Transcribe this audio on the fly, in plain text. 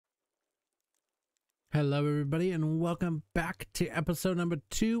Hello everybody and welcome back to episode number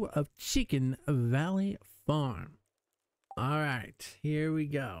 2 of Chicken Valley Farm. Alright, here we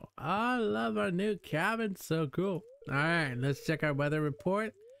go. I love our new cabin, so cool. Alright, let's check our weather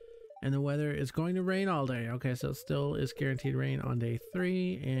report. And the weather is going to rain all day. Okay, so it still is guaranteed rain on day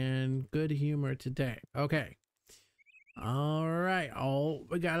 3 and good humor today. Okay. Alright, oh,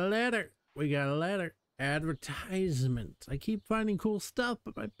 we got a letter. Advertisement. I keep finding cool stuff,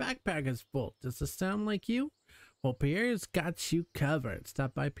 but my backpack is full. Does this sound like you? Well, Pierre's got you covered.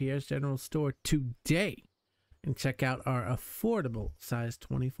 Stop by Pierre's General Store today and check out our affordable size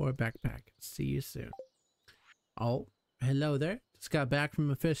 24 backpack. See you soon. Oh, hello there. Just got back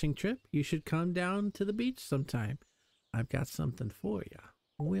from a fishing trip. You should come down to the beach sometime. I've got something for you.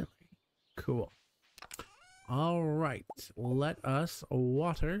 Willie. Cool. All right. Let us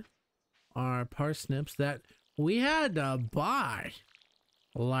water our parsnips that we had to buy.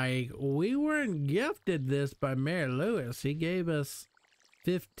 Like, we weren't gifted this by Mayor Lewis. He gave us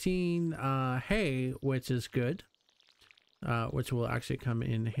 15 hay, which is good, which will actually come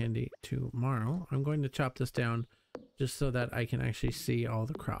in handy tomorrow. I'm going to chop this down just so that I can actually see all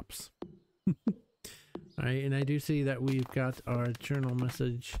the crops. All right, and I do see that we've got our journal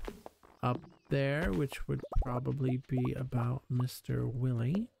message up there, which would probably be about Mr.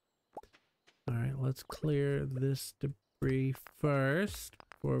 Willie. All right, let's clear this debris first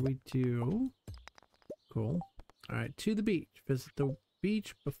before we do. Cool. All right, to the beach. Visit the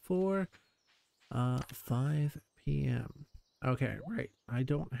beach before 5 p.m. Okay, right. I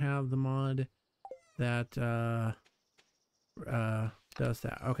don't have the mod that does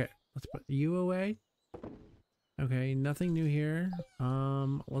that. Okay, let's put you away. Okay, nothing new here.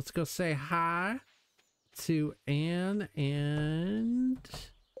 Let's go say hi to Anne and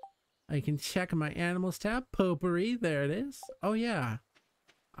I can check my animals tab. Potpourri, there it is. Oh yeah,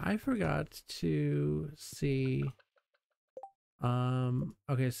 I forgot to see.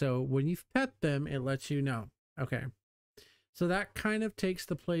 Okay, so when you've pet them, it lets you know. Okay, so that kind of takes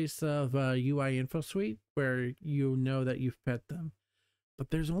the place of UI info suite where you know that you've pet them.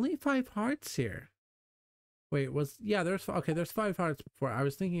 But there's only 5 hearts here. Wait, there's 5 hearts before. I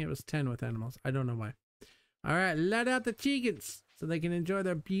was thinking it was 10 with animals. I don't know why. All right, let out the chickens so they can enjoy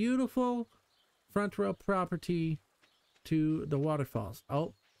their beautiful front row property to the waterfalls.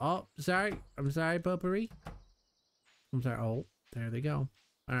 Oh, sorry. I'm sorry, Potpourri. I'm sorry. Oh, there they go.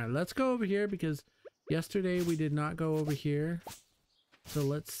 All right, let's go over here because yesterday we did not go over here. So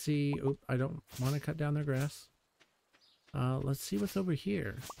let's see. Oop, I don't want to cut down their grass. Let's see what's over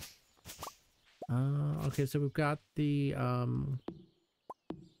here. Okay, so we've got the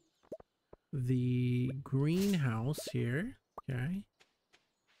greenhouse here. Okay.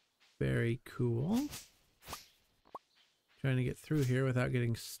 Very cool. Trying to get through here without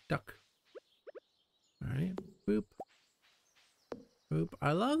getting stuck. Alright. Boop. Boop.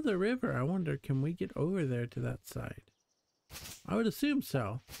 I love the river. I wonder, can we get over there to that side? I would assume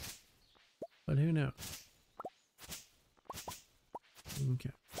so. But who knows?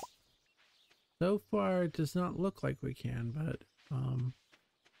 Okay. So far, it does not look like we can, but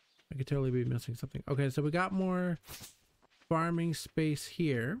I could totally be missing something. Okay, so we got more farming space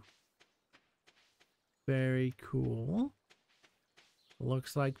here. Very cool.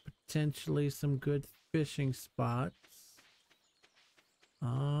 Looks like potentially some good fishing spots.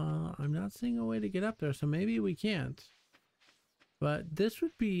 I'm not seeing a way to get up there, so maybe we can't. But this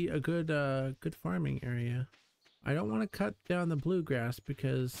would be a good good farming area. I don't want to cut down the bluegrass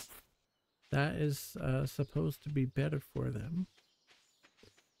because that is supposed to be better for them.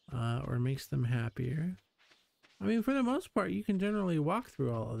 Or makes them happier. I mean, for the most part, you can generally walk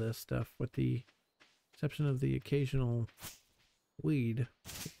through all of this stuff with the exception of the occasional weed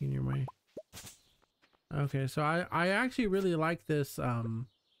in your way. Okay, so I actually really like this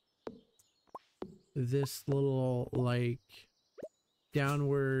this little like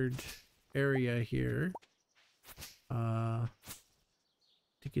downward area here. To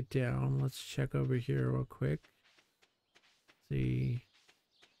get down, let's check over here real quick. See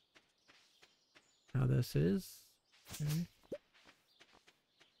how this is. Okay.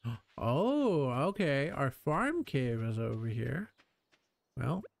 Oh, okay. Our farm cave is over here.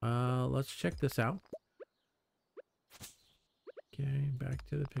 Well, let's check this out. Okay, back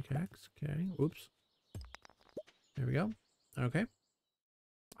to the pickaxe. Okay, oops. There we go. Okay.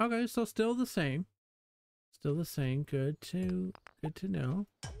 Okay, so still the same. Still the same. Good to know.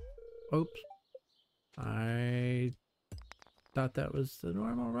 Oops. I thought that was the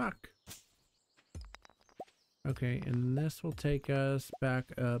normal rock. Okay, and this will take us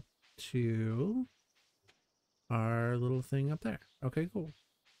back up to our little thing up there. Okay, cool.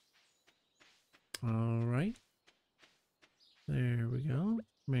 All right. There we go.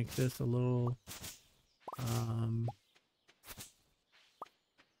 Make this a little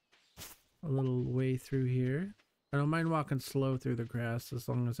way through here. I don't mind walking slow through the grass as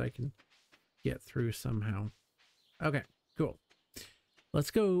long as I can get through somehow. Okay, cool.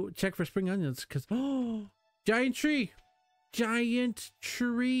 Let's go check for spring onions because giant tree. Giant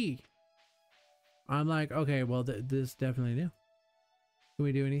tree. I'm like, okay, well this definitely new. Can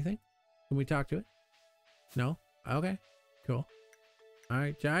we do anything? Can we talk to it? No? Okay, cool. All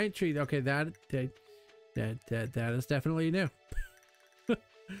right, giant tree. Okay, that is definitely new. That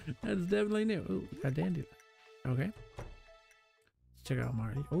is definitely new. Ooh, got dandelion. Okay. Let's check out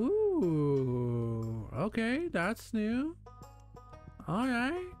Marty. Ooh, okay, that's new. All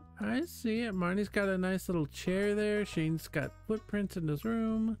right, I see it. Marty's got a nice little chair there. Shane's got footprints in his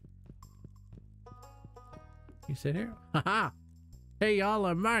room. You sit here. Haha. Hey y'all,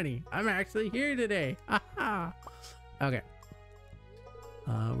 I'm Marty. I'm actually here today. Haha. Okay.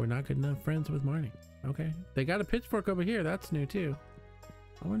 We're not good enough friends with Marty. Okay. They got a pitchfork over here. That's new too.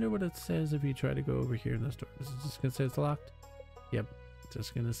 I wonder what it says if you try to go over here in this door. Is it just gonna say it's locked? Yep.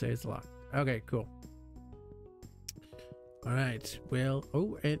 Just gonna say it's locked. Okay, cool. All right. Well,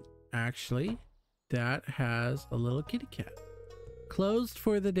 oh, it actually, that has a little kitty cat. Closed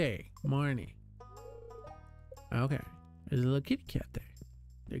for the day. Marnie. Okay. There's a little kitty cat there.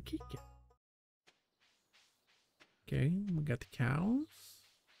 There's a kitty cat. Okay, we got the cows.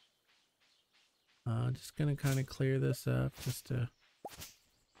 Just gonna kind of clear this up just to,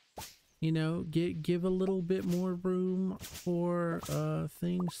 you know, give a little bit more room for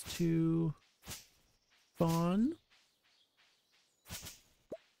things to spawn.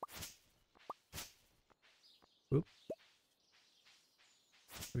 Oop.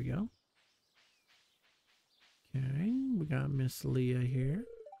 There we go. Okay, we got Miss Leah here.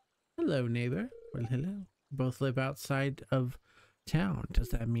 Hello, neighbor. Well, hello. Both live outside of town. Does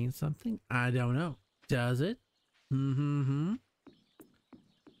that mean something? I don't know. Does it? Mm-hmm.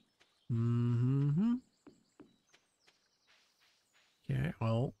 Mm-hmm. Okay,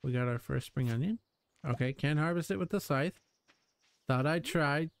 well, we got our first spring onion. Okay, can't harvest it with the scythe. Thought I'd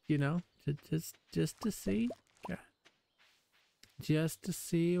try, you know, just to see. Yeah. Just to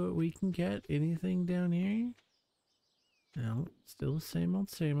see what we can get. Anything down here? No, still the same old,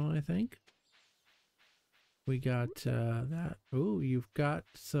 I think. We got that. Ooh, you've got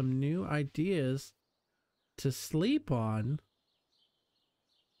some new ideas to sleep on.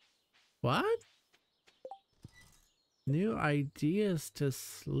 What? New ideas to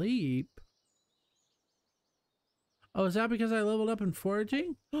sleep? Oh, is that because I leveled up in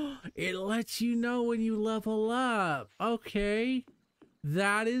foraging? It lets you know when you level up. Okay.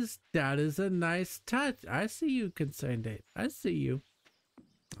 That is a nice touch. I see you, Concerned Date. I see you.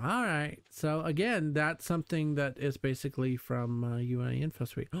 All right. So again, that's something that is basically from UI Info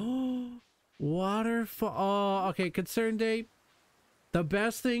Suite. Oh, waterfall. Oh, okay. Concerned Date. The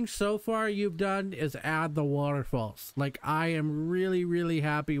best thing so far you've done is add the waterfalls. Like, I am really, really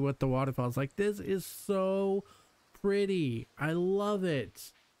happy with the waterfalls. Like, this is so pretty. I love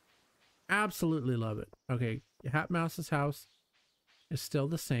it. Absolutely love it. Okay. Hat Mouse's house is still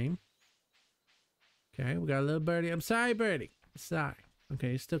the same. Okay, we got a little birdie. I'm sorry, birdie. Sorry.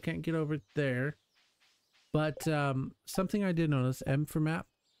 Okay, still can't get over there. But something I did notice, M for map.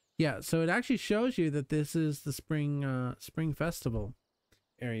 Yeah, so it actually shows you that this is the spring festival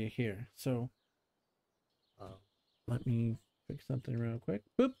area here. So let me fix something real quick.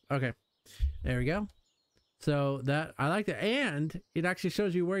 Boop. Okay, there we go. So that, I like that, and it actually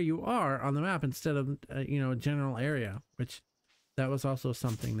shows you where you are on the map instead of you know, general area, which that was also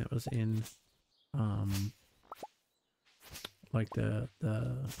something that was in like the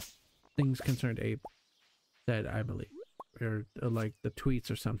Things Concerned Ape said, I believe, or like the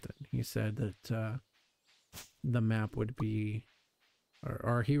tweets or something. He said that the map would be,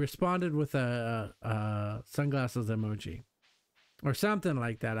 or he responded with a sunglasses emoji or something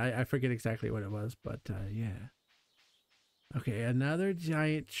like that. I forget exactly what it was, but yeah. Okay, another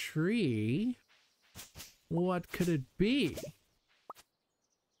giant tree. What could it be?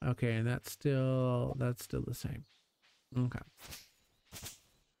 Okay, and that's still the same. Okay.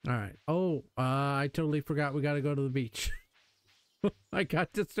 All right. Oh, I totally forgot we got to go to the beach. I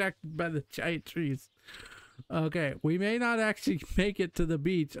got distracted by the giant trees. Okay, we may not actually make it to the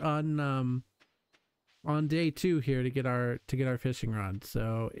beach on day 2 here to get our fishing rod.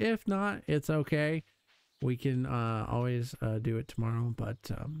 So if not, it's okay. We can always do it tomorrow.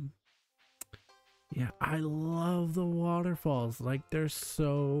 But yeah, I love the waterfalls. Like, they're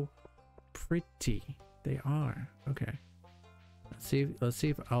so pretty. They are. Okay. Let's see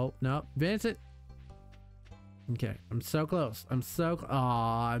if, oh, no, Vincent, Okay, I'm so close. Oh,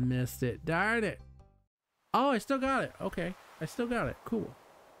 I missed it. Darn it. Oh, I still got it. Okay, I still got it. Cool.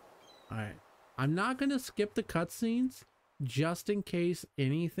 All right. I'm not gonna skip the cutscenes just in case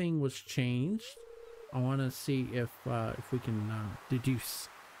anything was changed. I want to see if we can deduce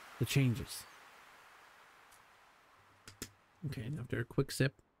the changes. Okay, and after a quick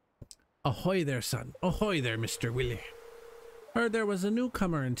sip. Ahoy there, son. Ahoy there, Mr. Willie. Heard there was a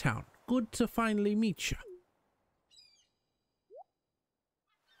newcomer in town. Good to finally meet you.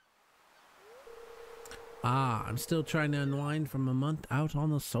 Ah, I'm still trying to unwind from a month out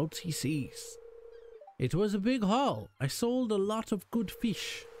on the salty seas. It was a big haul. I sold a lot of good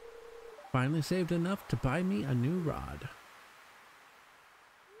fish. Finally saved enough to buy me a new rod.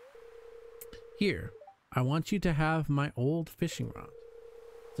 Here, I want you to have my old fishing rod.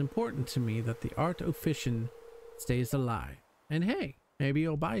 It's important to me that the art of fishing stays alive. And hey, maybe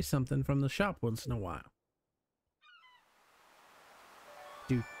you'll buy something from the shop once in a while.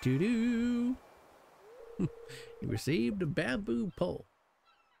 You received a bamboo pole.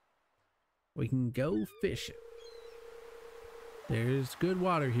 We can go fishing. There's good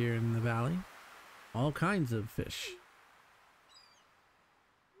water here in the valley. All kinds of fish.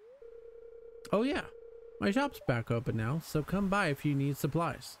 Oh yeah, my shop's back open now, so come by if you need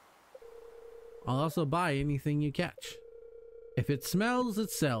supplies. I'll also buy anything you catch. If it smells,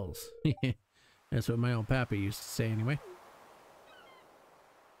 it sells. That's what my old pappy used to say anyway.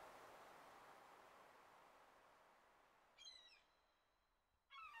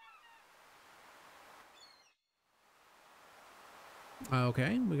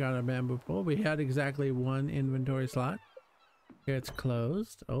 Okay, we got our bamboo pole. We had exactly one inventory slot. Here it's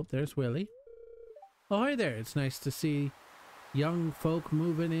closed. Oh, there's Willie. Oh, hi there. It's nice to see young folk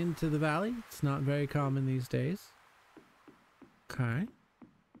moving into the valley. It's not very common these days. Okay.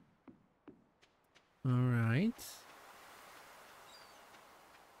 All right.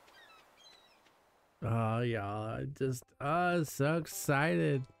 Oh, y'all. I just, so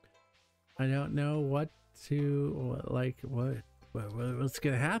excited. I don't know what to, what's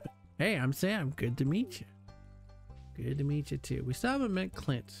gonna happen. Hey, I'm Sam. Good to meet you. Good to meet you too. We still haven't met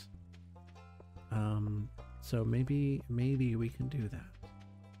Clint. So maybe we can do that.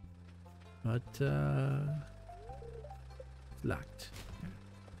 But it's locked.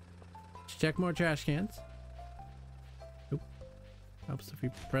 Let's check more trash cans. Oop. Helps if we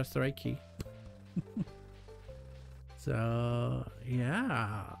press the right key. So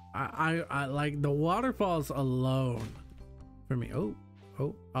yeah, I like the waterfalls alone for me. Oh,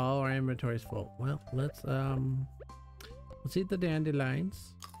 all our inventory's full. Well, let's eat the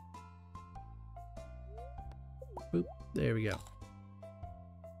dandelions. Oop, there we go.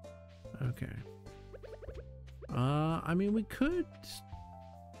 Okay. I mean, we could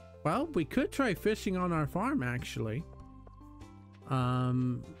try fishing on our farm actually.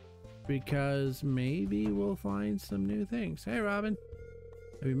 Because maybe we'll find some new things. Hey, Robin.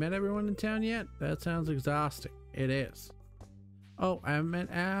 Have you met everyone in town yet? That sounds exhausting. It is. Oh, I met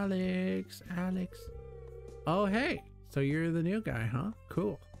Alex. Alex. Oh, hey. So you're the new guy, huh?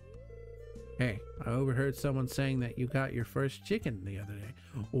 Cool. Hey, I overheard someone saying that you got your first chicken the other day.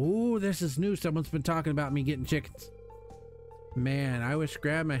 Oh, this is new. Someone's been talking about me getting chickens. Man, I wish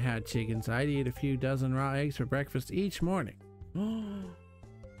Grandma had chickens. I'd eat a few dozen raw eggs for breakfast each morning.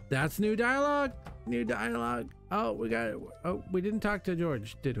 That's new dialogue. New dialogue. Oh, we got it. Oh, we didn't talk to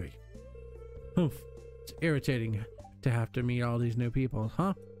George, did we? Oof. It's irritating to have to meet all these new people,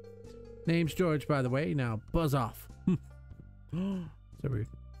 huh? Name's George, by the way. Now buzz off. So rude.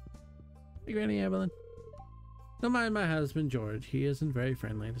 Hey, Granny Evelyn. Don't mind my husband, George. He isn't very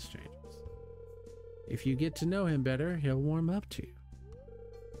friendly to strangers. If you get to know him better, he'll warm up to you.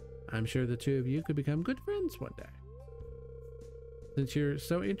 I'm sure the two of you could become good friends one day. Since you're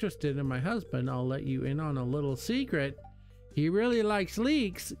so interested in my husband, I'll let you in on a little secret. He really likes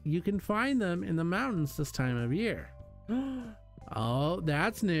leeks. You can find them in the mountains this time of year. Oh,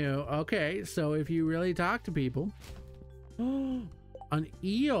 that's new. Okay, so if you really talk to people, an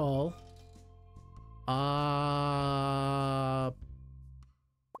eel.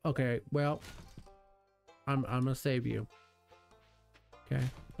 Okay, well, I'm gonna save you. Okay.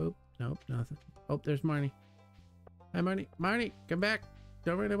 Oh, nope, nothing. Oh, there's Marnie. Hi, Marnie. Marnie, come back.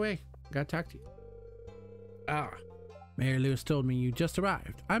 Don't run away. Gotta talk to you. Ah, Mayor Lewis told me you just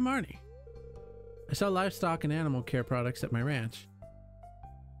arrived. I'm Marnie. I sell livestock and animal care products at my ranch.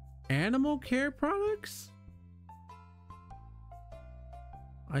 Animal care products?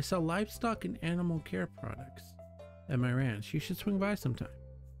 I sell livestock and animal care products at my ranch. You should swing by sometime.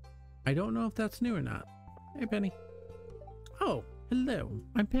 I don't know if that's new or not. Hey, Penny. Oh, hello.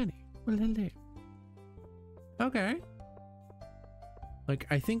 I'm Penny. Well, hello. Okay. Like,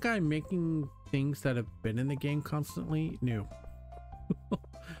 I think I'm making things that have been in the game constantly new.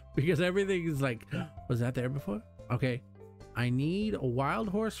 Because everything is like, was that there before? Okay. I need a wild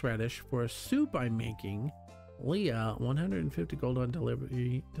horseradish for a soup I'm making. Leah, 150 gold on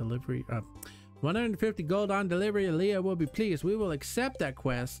delivery. 150 gold on delivery. Leah will be pleased. We will accept that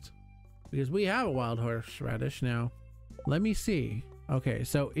quest because we have a wild horseradish now. Let me see. Okay,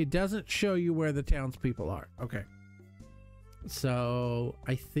 so it doesn't show you where the townspeople are. Okay. So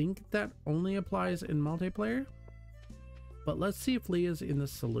I think that only applies in multiplayer. But let's see if Leah's in the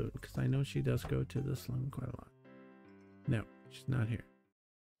saloon, because I know she does go to the saloon quite a lot. No, she's not here.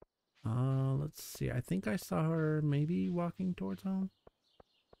 Let's see. I think I saw her maybe walking towards home.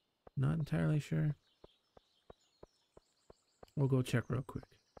 Not entirely sure. We'll go check real quick.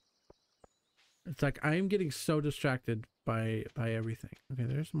 It's like I am getting so distracted by everything. Okay,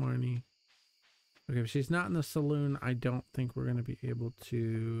 there's Marnie. Okay, if she's not in the saloon, I don't think we're gonna be able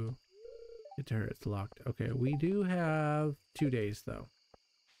to get to her. It's locked. Okay, we do have 2 days though,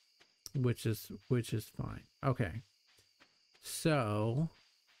 which is fine. Okay, so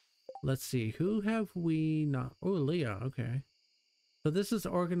let's see. Who have we not? Oh, Leah. Okay, so this is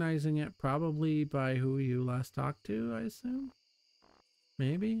organizing it probably by who you last talked to, I assume.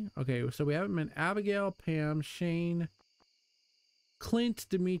 Maybe. Okay, so we haven't met Abigail, Pam, Shane, Clint,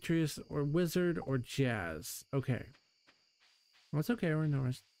 Demetrius, or Wizard, or Jazz. Okay. Well, it's okay. We're in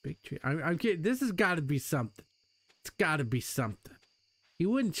a big tree. I'm kidding. This has got to be something. It's got to be something. He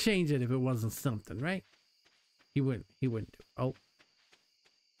wouldn't change it if it wasn't something, right? He wouldn't. He wouldn't do it.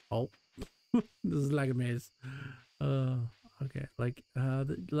 Oh. This is like a maze. Okay.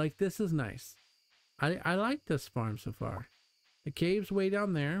 Like this is nice. I like this farm so far. The cave's way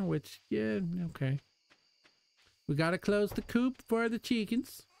down there, which, yeah, okay. We gotta close the coop for the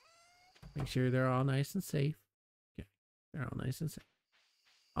chickens. Make sure they're all nice and safe. Okay, they're all nice and safe.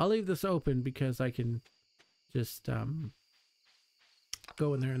 I'll leave this open because I can just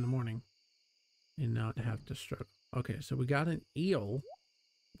go in there in the morning and not have to struggle. Okay, so we got an eel,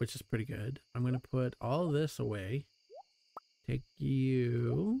 which is pretty good. I'm gonna put all this away. Take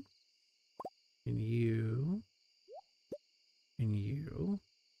you and you. And you.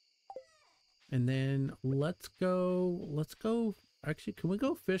 And then let's go. Actually, can we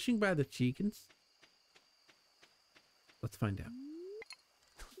go fishing by the chickens? Let's find out.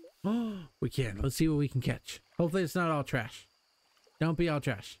 Oh, we can. Let's see what we can catch. Hopefully it's not all trash. Don't be all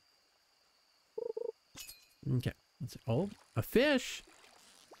trash. Okay. Let's see. Oh, a fish.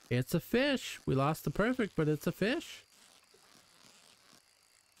 It's a fish. We lost the perfect, but it's a fish.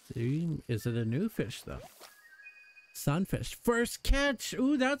 See, is it a new fish though? Sunfish. First catch.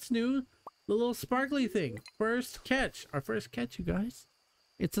 Ooh, that's new. The little sparkly thing. First catch. Our first catch, you guys.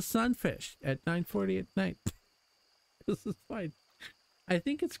 It's a sunfish at 9:40 at night. This is fine. I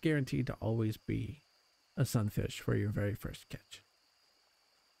think it's guaranteed to always be a sunfish for your very first catch.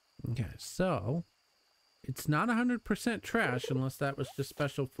 Okay, so it's not 100% trash unless that was just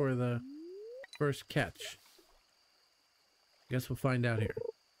special for the first catch. Guess we'll find out here.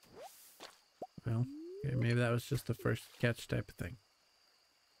 Well, okay, maybe that was just the first catch type of thing.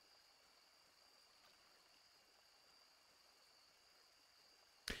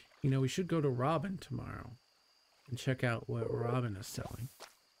 You know, we should go to Robin tomorrow and check out what Robin is selling.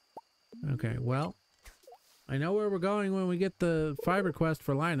 Okay, well, I know where we're going when we get the fiber quest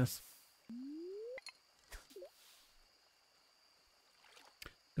for Linus.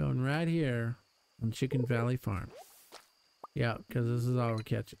 Going right here on Chicken Valley Farm. Yeah, because this is all we're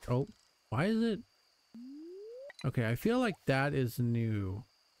catching. Oh, why is it? Okay, I feel like that is new.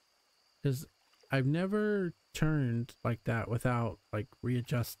 Because I've never turned like that without like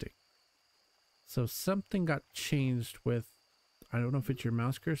readjusting. So something got changed with, I don't know if it's your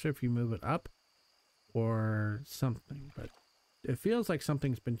mouse cursor if you move it up or something, but it feels like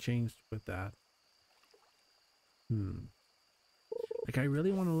something's been changed with that. Like I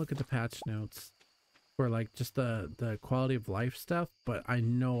really want to look at the patch notes for like just the quality of life stuff, but I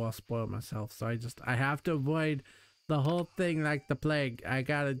know I'll spoil myself, so I have to avoid the whole thing like the plague. I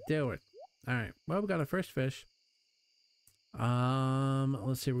gotta do it. All right, well, we got our first fish.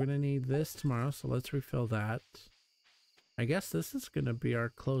 Let's see, we're gonna need this tomorrow, so let's refill that. I guess this is gonna be our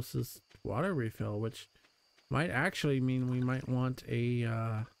closest water refill, which might actually mean we might want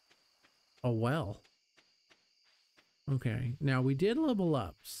a well. Okay, now we did level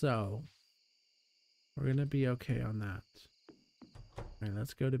up, so we're gonna be okay on that. All right,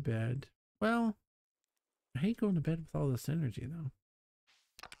 let's go to bed. Well, I hate going to bed with all this energy though.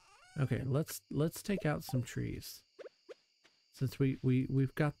 Okay, let's take out some trees since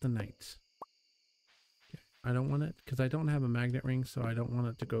we've got the night. Okay. I don't want it because I don't have a magnet ring, so I don't want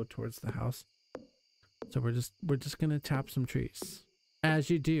it to go towards the house. So we're just gonna tap some trees, as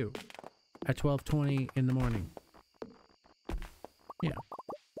you do at 12:20 in the morning. Yeah.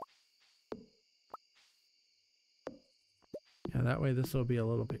 Yeah, that way this will be a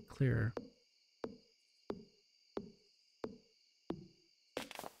little bit clearer.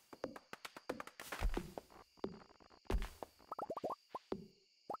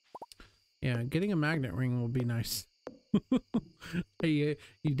 Yeah, getting a magnet ring will be nice. you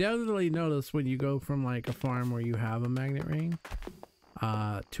definitely notice when you go from like a farm where you have a magnet ring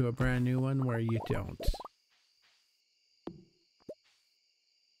to a brand new one where you don't.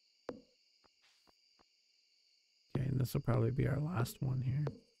 Okay, and this will probably be our last one here.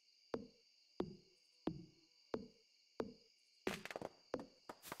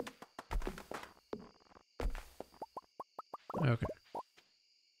 Okay.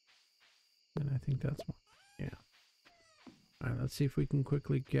 And I think that's one. Yeah. All right, let's see if we can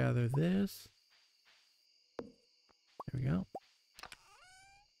quickly gather this. There we go.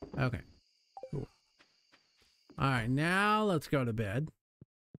 Okay. Cool. All right, now let's go to bed.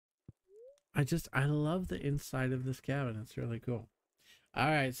 I love the inside of this cabin. It's really cool. All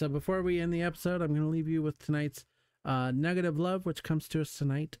right, so before we end the episode, I'm going to leave you with tonight's nugget of love, which comes to us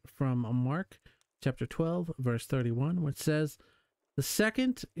tonight from Mark chapter 12, verse 31, which says, "The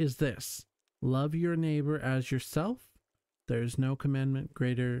second is this, love your neighbor as yourself. There is no commandment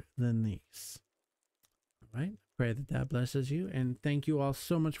greater than these." All right, pray that that blesses you. And thank you all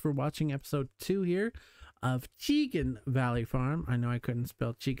so much for watching episode 2 here of Chicken Valley Farm. I know I couldn't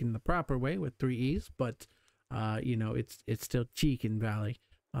spell Chicken the proper way with 3 E's, but you know, it's still Chicken Valley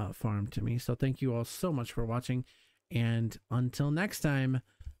Farm to me. So thank you all so much for watching. And until next time,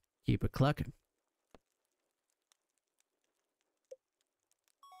 keep it clucking.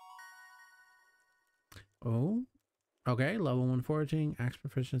 Oh, okay. Level 1 foraging, axe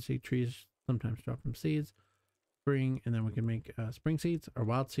proficiency, trees sometimes drop from seeds, spring, and then we can make spring seeds or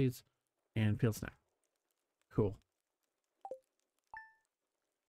wild seeds and field snack. Cool.